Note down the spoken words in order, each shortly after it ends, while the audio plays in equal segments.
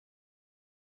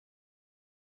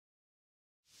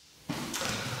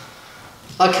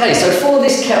Okay, so for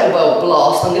this kettlebell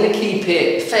blast, I'm going to keep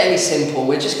it fairly simple.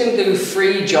 We're just going to do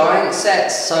 3 giant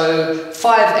sets, so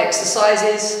 5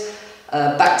 exercises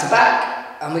back to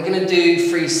back, and we're going to do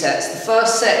 3 sets. The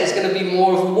first set is going to be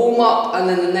more of a warm-up, and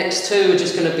then the next 2 are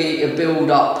just going to be a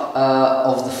build-up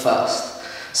of the first.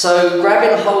 So grabbing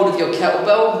a hold of your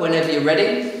kettlebell whenever you're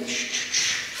ready.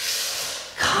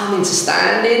 Come into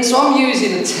standing. So I'm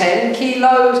using a 10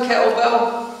 kilos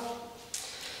kettlebell.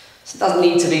 So it doesn't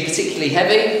need to be particularly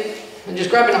heavy. And just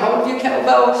grabbing a hold of your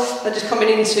kettlebell and just coming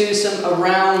into some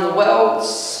around the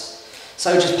welts.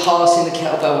 So just passing the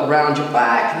kettlebell around your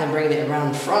back and then bringing it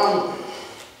around the front.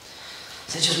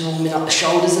 So just warming up the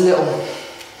shoulders a little.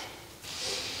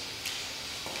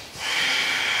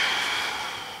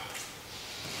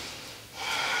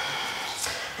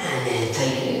 And then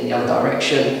taking it in the other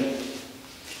direction.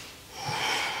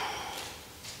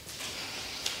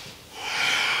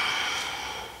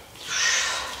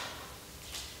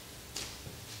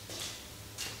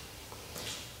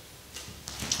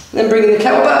 Then bringing the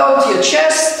kettlebell to your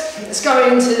chest. Let's go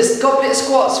into this goblet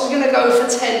squats. We're going to go for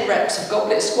 10 reps of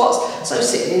goblet squats. So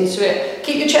sitting into it.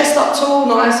 Keep your chest up tall,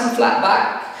 nice and flat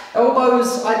back.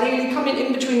 Elbows ideally coming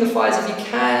in between the thighs if you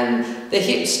can. The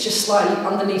hips just slightly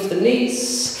underneath the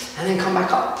knees. And then come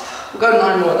back up. We'll go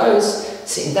 9 more of those.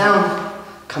 Sitting down,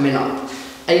 coming up.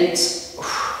 8.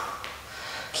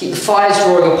 Keep the thighs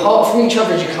drawing apart from each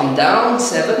other as you come down.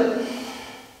 7.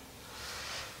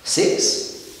 6.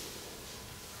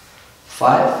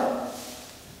 5,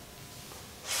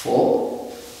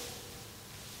 4,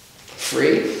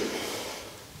 3,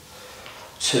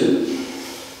 2,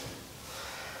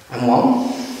 and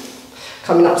 1.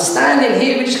 Coming up to standing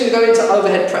here, we're just going to go into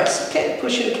overhead press. Okay,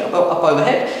 pushing the kettlebell up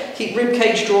overhead. Keep rib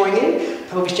cage drawing in,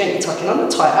 pelvis gently tucking under,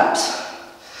 tight abs.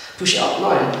 Push it up.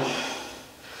 9,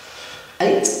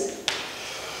 8,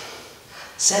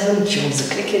 7, shoulders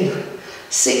are clicking.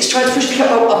 6, try to push the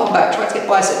kettlebell up and back. Try to get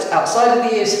biceps outside of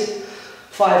the ears.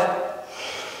 5,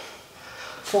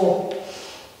 4,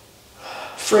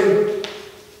 3,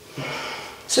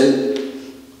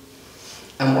 2,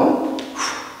 and 1.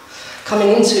 Coming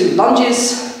into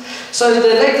lunges. So the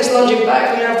leg that's lunging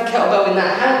back, we have the kettlebell in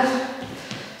that hand.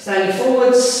 Standing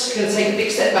forwards, going to take a big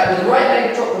step back with the right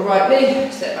leg, drop the right knee,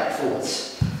 step back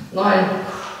forwards. 9,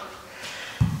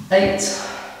 8,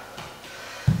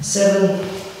 7,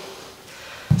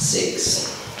 6,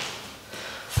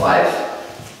 5,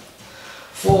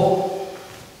 4,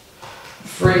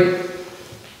 3,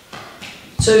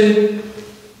 2,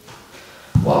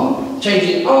 1.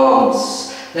 Changing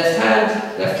arms, left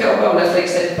hand, left kettlebell, left leg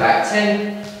step back.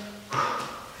 10,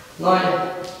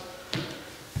 9,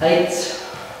 8,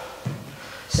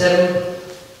 7,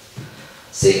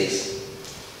 6,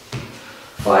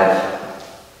 5,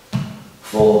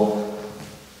 4,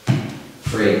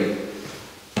 3,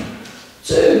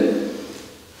 2,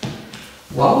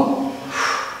 1.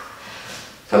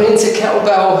 Coming into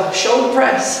kettlebell shoulder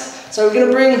press. So we're going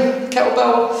to bring the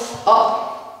kettlebell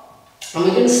up and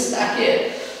we're going to stack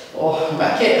it or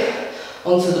rack it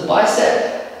onto the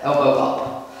bicep, elbow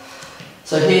up.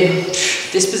 So here,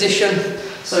 this position,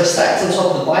 so stacked on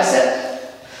top of the bicep.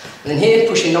 And then here,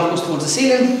 pushing knuckles towards the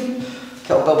ceiling.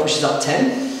 Kettlebell pushes up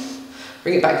 10.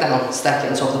 Bring it back down, stack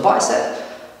it on top of the bicep.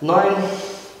 9,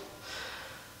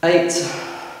 8,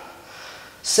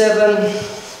 7,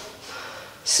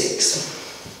 6,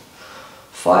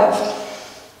 5,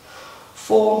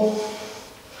 4,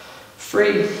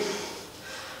 3,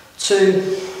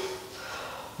 2,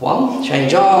 1.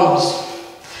 Change arms.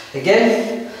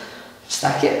 Again,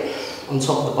 stack it on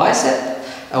top of the bicep,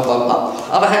 elbow up.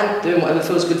 Other hand, doing whatever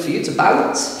feels good for you to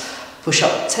balance. Push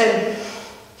up 10,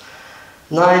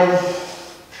 9,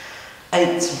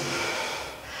 8,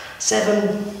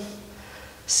 7,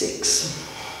 6,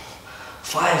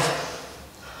 5,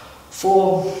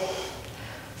 4,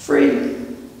 3,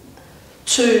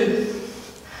 2,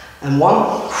 and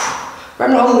 1.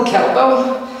 Grab hold of the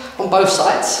kettlebell on both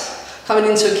sides. Coming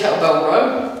into a kettlebell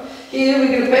row. Here we're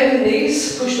going to bend the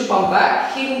knees, push the bum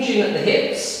back, hinging at the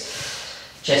hips.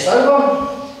 Chest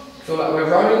over. Feel like we're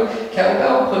rowing.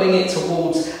 Kettlebell, pulling it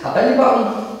towards our belly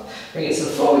button. Bring it to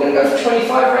the floor. We're going to go for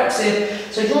 25 reps here.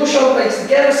 So draw shoulder blades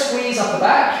together, squeeze upper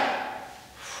back.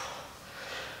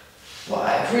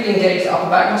 Right, really engage the upper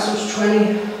back muscles.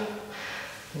 20,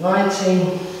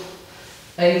 19,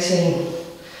 18,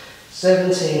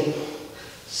 17,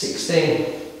 16,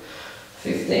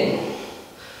 15,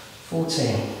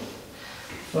 14,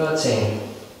 13,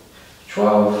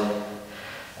 12,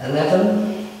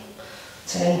 11,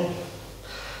 10,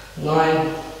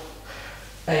 9,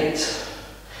 8,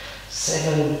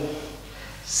 7,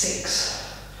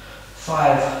 6,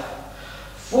 5,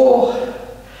 4,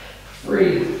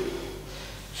 3,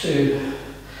 2,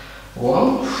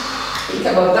 1. Put your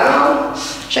kettlebell down,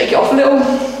 shake it off a little.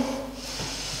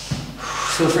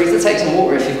 Feel free to take some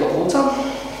water if you've got water.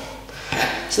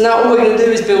 So now all we're going to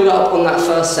do is build up on that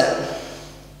first set.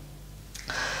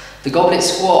 The goblet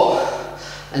squat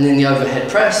and then the overhead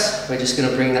press. We're just going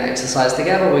to bring that exercise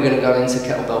together. We're going to go into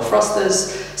kettlebell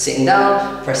thrusters, sitting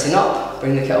down, pressing up,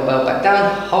 bring the kettlebell back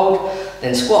down, hold,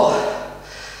 then squat.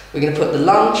 We're going to put the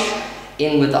lunge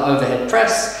in with the overhead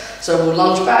press. So we'll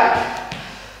lunge back,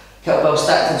 kettlebell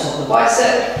stacked on top of the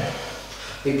bicep.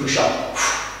 We push up,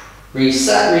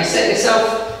 reset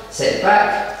yourself, set it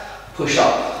back, push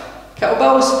up.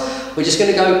 Kettlebells, we're just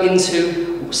going to go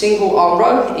into single arm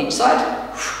row each side.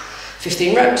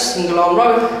 15 reps, single arm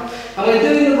row. And when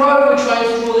doing the row, we're trying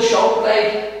to draw the shoulder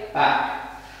blade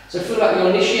back. So feel like you're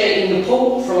initiating the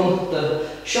pull from the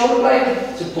shoulder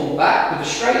blade to pull back with a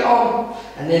straight arm,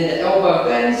 and then the elbow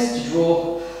bends to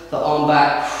draw the arm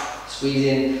back, squeeze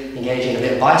in, engaging a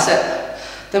bit of bicep.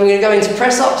 Then we're going to go into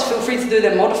press ups. Feel free to do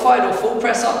them modified or full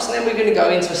press ups, and then we're going to go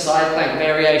into a side plank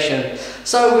variation.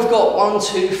 So we've got 1,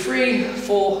 2, 3,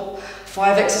 4,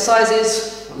 5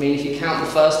 exercises. I mean, if you count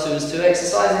the first 2 as 2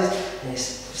 exercises, then it's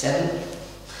 7.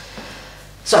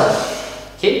 So,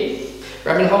 keep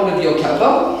grabbing hold of your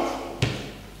kettlebell.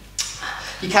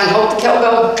 You can hold the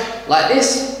kettlebell like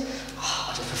this. Oh,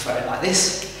 I just prefer it like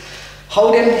this.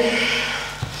 Holding,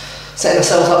 setting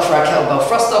ourselves up for our kettlebell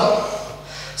thruster.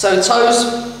 So toes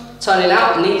turning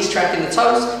out, knees tracking the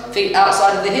toes, feet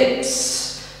outside of the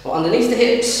hips or underneath the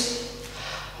hips.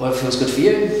 Whatever feels good for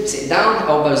you. Sit down,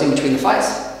 elbows in between the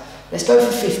thighs. Let's go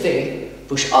for 15.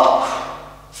 Push up,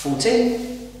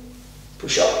 14.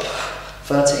 Push up,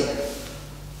 13.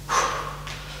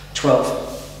 12.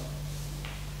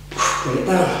 Bring it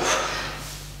down.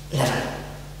 11.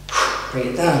 Bring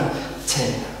it down.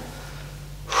 10.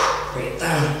 Bring it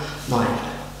down. 9.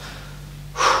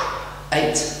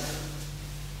 8,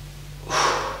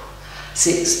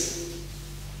 6,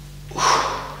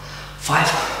 5,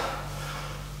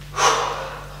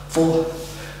 4,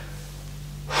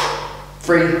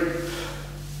 3,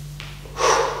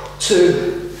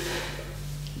 2,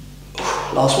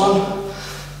 last one.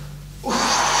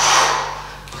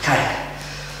 Okay,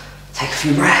 take a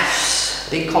few breaths.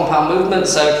 Big compound movement,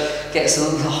 so gets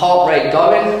the heart rate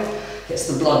going, gets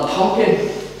the blood pumping.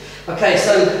 Okay,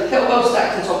 so kettlebell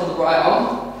stacked on top of the right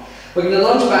arm. We're going to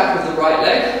lunge back with the right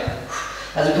leg.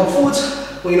 As we come forward,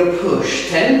 we're going to push.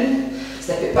 10,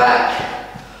 step it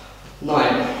back.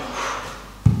 9,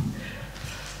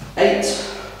 8,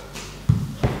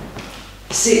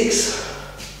 6,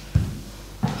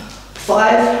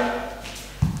 5,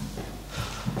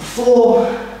 4.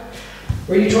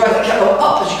 Really drive the kettlebell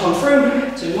up as you come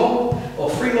through. 2 more, or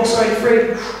 3 more, sorry,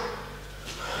 3,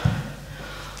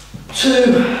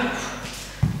 2,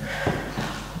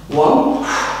 1,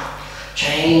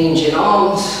 change in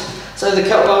arms. So the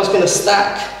kettlebell is going to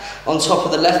stack on top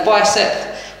of the left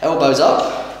bicep, elbows up.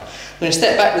 We're going to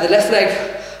step back with the left leg,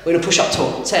 we're going to push up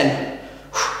tall. 10,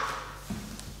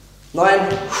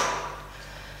 9,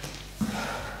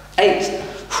 8,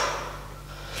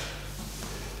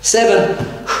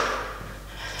 7,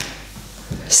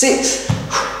 6,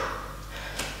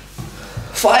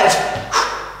 5,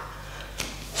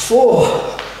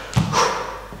 4,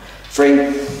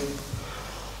 3,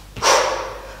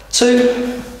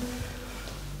 2,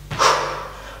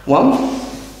 1.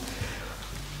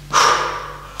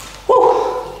 Woo.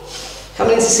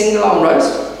 Coming into single arm rows.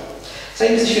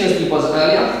 Same position as we was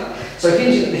earlier. So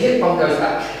hinging at the hip, bum goes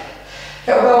back.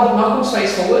 Kettlebell, knuckles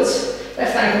face forwards.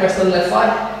 Left ankle rest on the left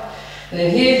thigh. And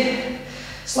then here,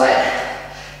 slight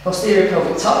posterior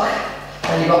pelvic tuck.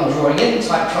 Belly button drawing in,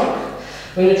 tight trunk.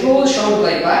 We're going to draw the shoulder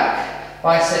blade back.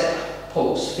 Bicep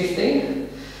pulls. 15.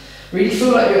 Really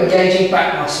feel like you're engaging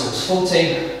back muscles.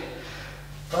 14,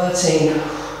 13,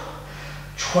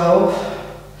 12,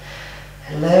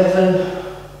 11,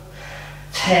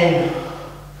 10,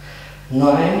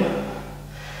 9,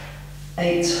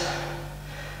 8,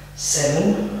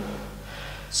 7,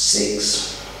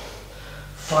 6,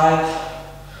 5,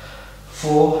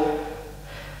 4,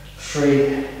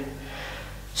 3,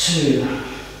 2,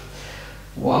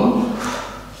 1.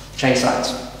 Change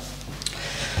sides.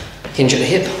 Hinge at the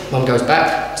hip, mum goes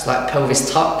back, it's like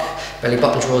pelvis tuck, belly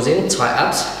button draws in, tight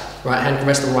abs, right hand can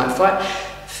rest on right thigh.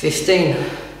 15,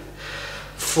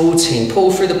 14,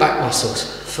 pull through the back muscles.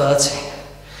 13,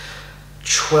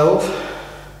 12,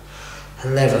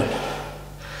 11,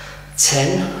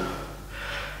 10,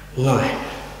 9,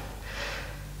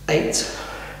 8,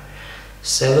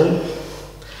 7,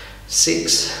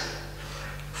 6,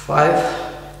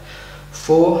 5,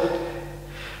 4,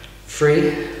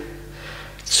 3,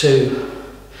 2,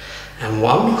 and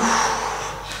 1.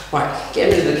 Right,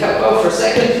 get rid of the kettlebell for a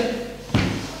second.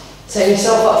 Setting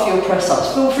yourself up for your press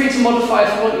ups. Feel free to modify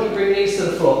if you want, you can bring knees to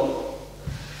the floor.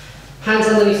 Hands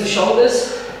underneath the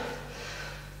shoulders.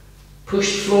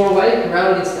 Push the floor away,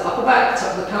 round into the upper back,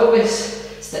 tuck the pelvis,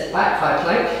 step back, high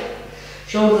plank.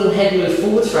 Shoulders and head move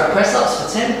forwards for our press ups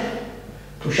for 10.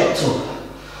 Push up tall.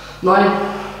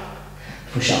 9.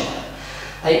 Push up.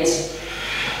 8.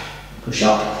 Push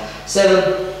up.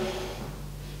 7.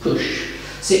 Push.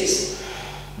 6.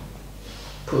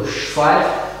 Push.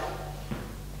 5.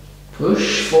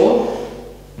 Push. 4.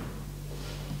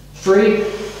 3.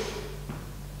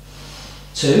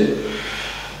 2.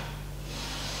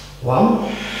 1.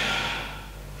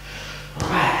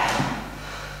 Alright.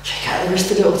 Check out the wrist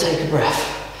a little, take a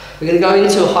breath. We're going to go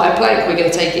into a high plank, we're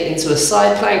going to take it into a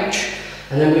side plank,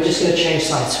 and then we're just going to change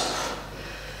sides.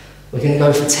 We're going to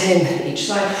go for 10 each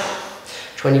side,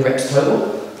 20 reps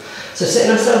total. So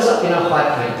setting ourselves up in our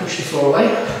high plank, push the floor away,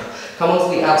 come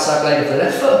onto the outside leg of the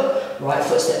left foot, right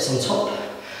foot steps on top,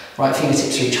 right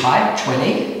fingertips reach high,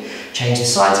 20. Change the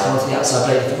sides, come onto the outside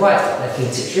leg of the right foot, left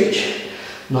fingertips reach,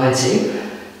 19.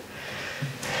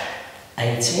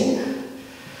 18,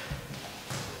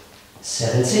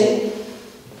 17,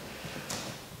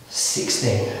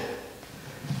 16,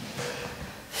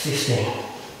 15,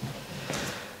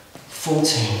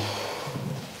 14,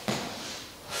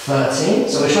 13.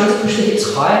 So we're trying to push the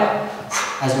hips high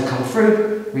as we come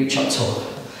through, reach up tall.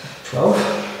 12,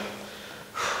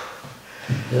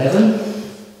 11,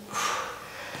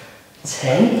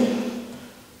 10,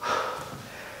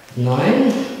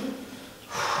 9,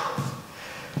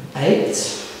 8,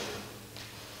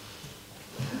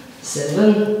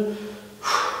 7,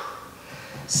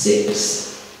 6,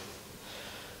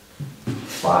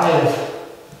 5,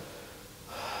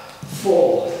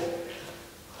 4,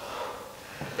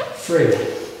 3,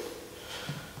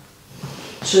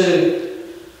 2,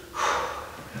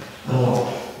 and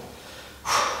 1.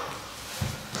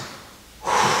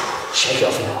 Shake it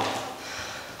off now.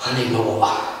 I need my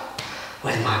water.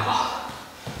 Where's my water?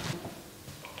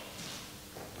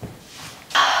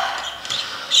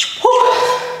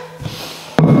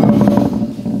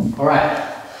 Alright,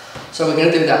 so we're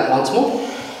going to do that once more.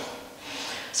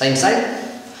 Same.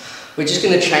 We're just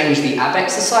going to change the ab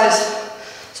exercise.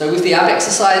 So with the ab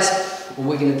exercise, what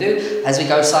we're going to do, as we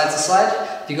go side to side,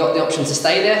 you've got the option to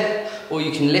stay there, or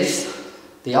you can lift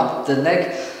the upper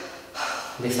leg.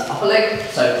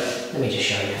 So let me just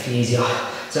show you, it'll be easier.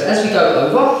 So as we go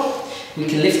over, we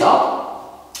can lift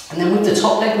up, and then with the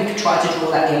top leg, we can try to draw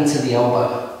that into the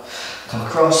elbow. Come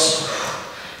across,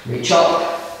 reach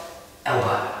up,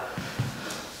 elbow.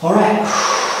 Alright,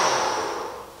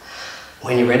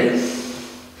 when you're ready,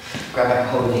 grab back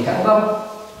hold of your kettlebell,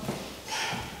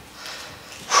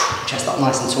 chest up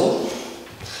nice and tall,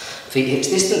 feet hips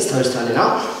distance, toes turning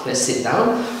up, let's sit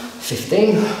down,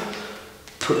 15,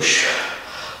 push,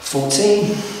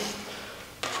 14,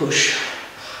 push,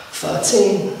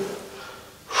 13,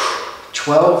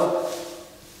 12,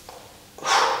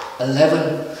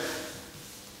 11,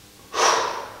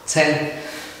 10,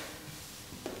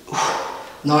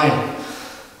 9,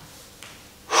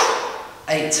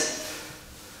 8,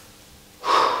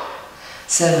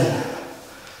 7,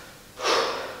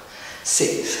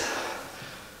 6,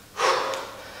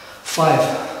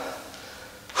 5,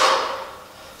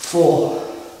 4,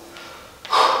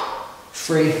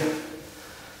 3,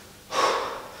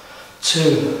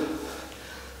 2,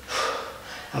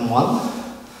 and 1.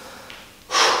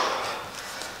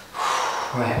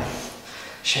 Right,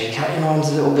 shake out your arms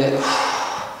a little bit.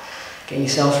 Getting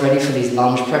yourself ready for these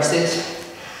lunge presses.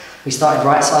 We started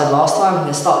right side last time,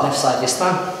 let's start left side this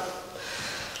time.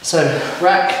 So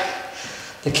rack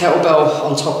the kettlebell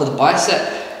on top of the bicep.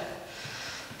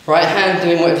 Right hand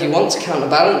doing whatever you want to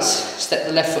counterbalance. Step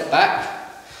the left foot back,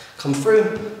 come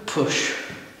through, push.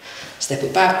 Step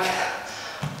it back,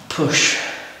 push.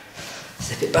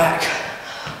 Step it back,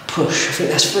 push. I think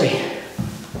that's 3,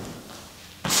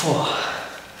 4,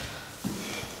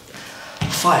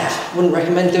 5. Wouldn't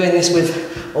recommend doing this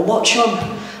with a watch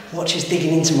on. Watch is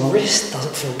digging into my wrist,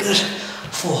 doesn't feel good.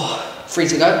 4, 3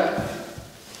 to go.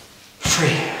 3,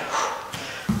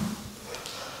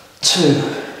 2,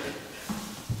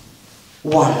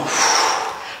 1.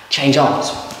 Change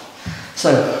arms.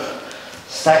 So,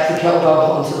 stack the kettlebell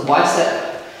onto the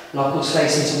bicep, knuckles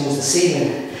facing towards the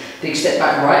ceiling. Big step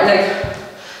back right leg.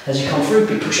 As you come through,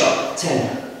 big push up.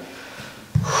 10,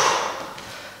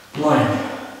 9,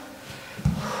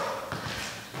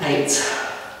 8,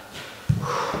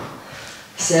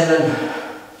 7,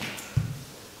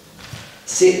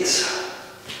 6,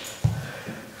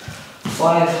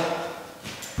 5,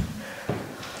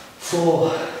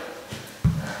 4,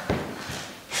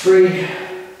 3,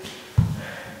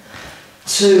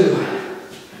 2,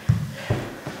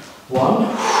 1.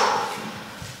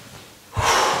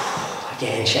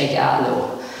 Again, shake it out a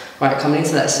little. Right, coming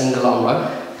into that single arm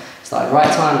row. Start right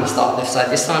time, start left side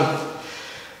this time.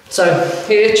 So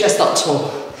here, chest up tall.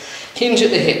 Hinge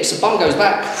at the hips, so bum goes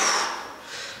back,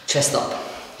 chest up.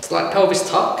 It's like pelvis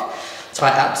tuck,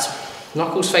 tight abs.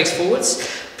 Knuckles face forwards,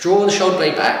 draw the shoulder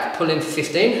blade back, pull in for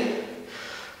 15,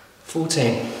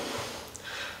 14,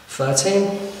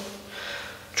 13,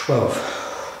 12,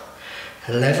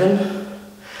 11,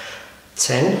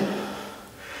 10,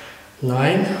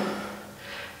 9,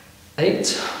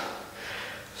 8,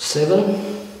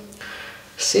 7,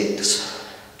 6,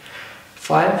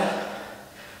 5,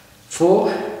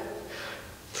 4,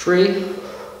 3,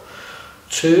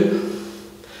 2,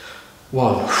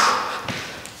 1.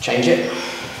 Change it.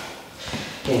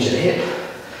 Hinge at the hip.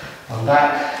 One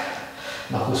back.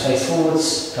 Knuckles face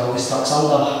forwards. Pelvis tucks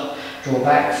under. Draw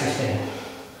back. 15,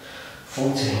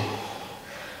 14,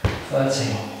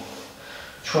 13,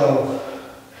 12,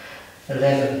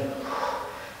 11,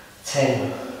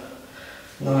 10,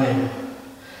 9,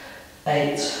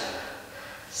 8,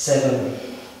 7,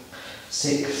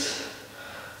 6,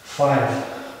 5,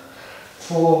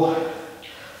 4,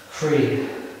 3,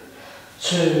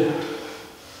 2,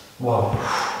 1.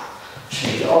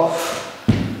 Shake it off.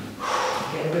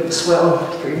 Get a bit of a sweat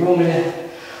on, it's pretty warm in here.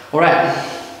 Alright,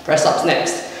 press ups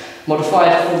next.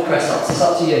 Modified full press ups, it's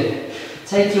up to you.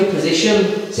 Take your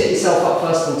position, sit yourself up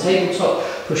first on tabletop,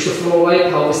 push the floor away,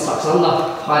 pelvis tucks under,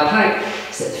 high plank,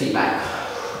 step the feet back.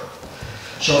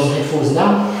 Shoulders and head forwards and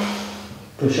down.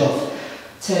 Push off.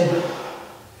 10,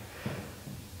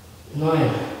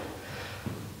 9,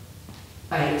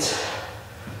 8,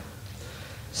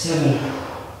 7,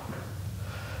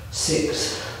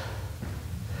 6,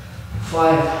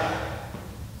 5,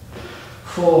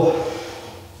 4,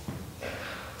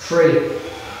 3,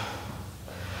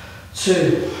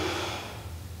 2,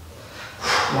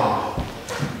 1.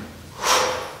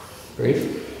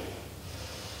 Breathe.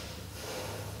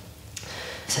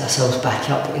 Set ourselves back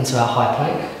up into our high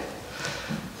plank.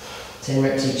 10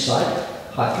 reps each side.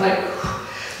 High plank.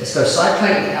 Let's go side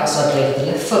plank, outside leg of the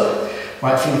left foot.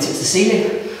 Right fingertips to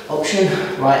ceiling. Option,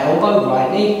 right elbow,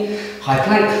 right knee. High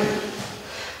plank.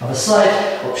 Other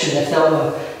side, option left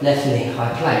elbow, left knee.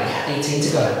 High plank. 18 to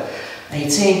go.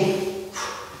 18.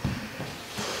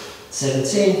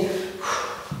 17.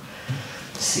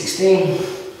 16.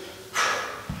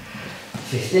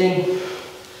 15.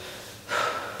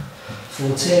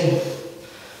 14,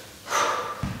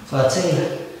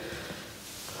 13,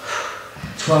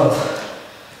 12,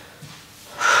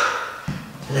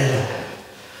 11,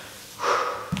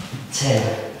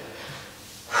 10,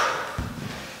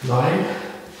 9,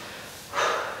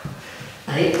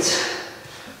 8,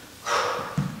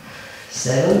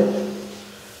 7,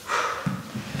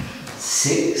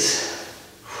 6,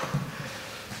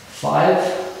 5,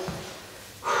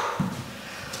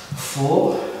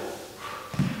 4,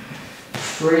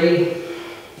 3,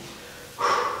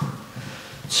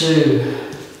 2,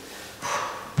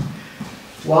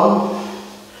 1.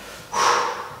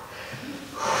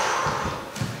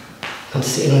 Come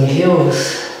sitting on your heels.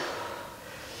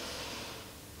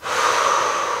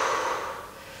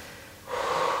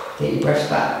 Get your breath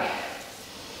back.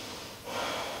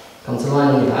 Come to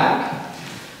line on your back.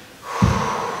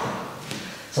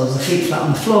 So as the feet flat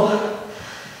on the floor,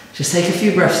 just take a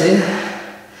few breaths in.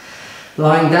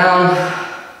 Lying down.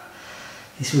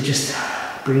 This will just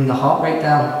bring the heart rate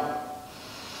down.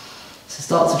 So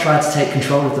start to try to take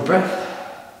control of the breath.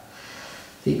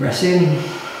 Deep breaths in.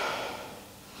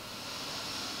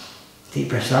 Deep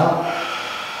breaths out.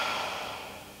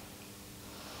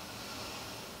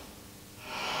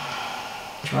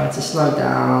 Try to slow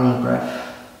down the breath.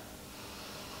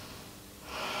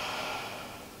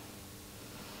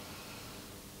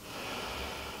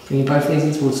 Bring both knees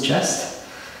in towards the chest.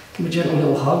 Give a gentle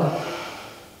little hug.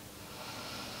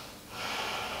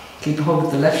 Keep a hold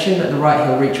of the left shin, let the right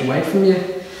heel reach away from you.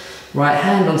 Right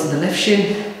hand onto the left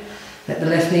shin, let the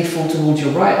left knee fall towards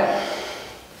your right.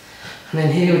 And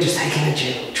then here we're just taking a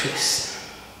gentle twist.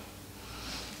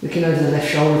 Looking over the left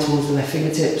shoulder towards the left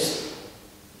fingertips.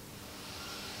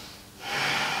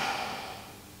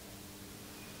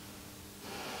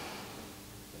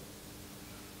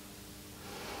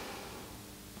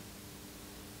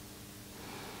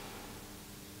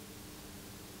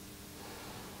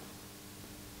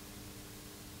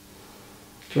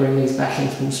 Drawing knees back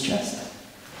in towards chest.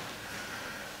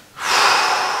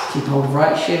 Keep hold of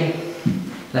right shin,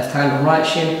 left hand on right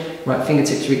shin, right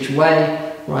fingertips reach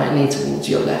away, right knee towards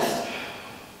your left.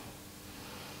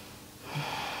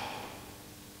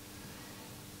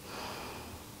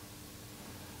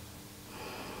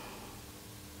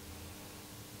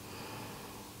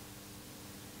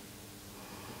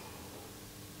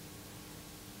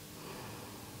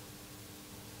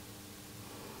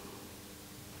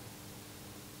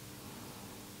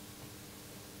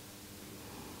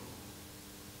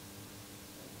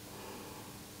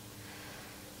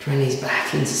 Bring these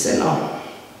back into centre.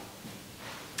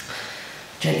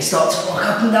 Gently start to rock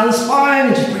up and down the spine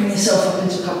and just bring yourself up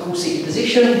into a comfortable seated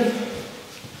position.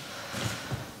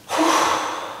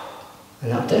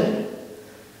 And up there.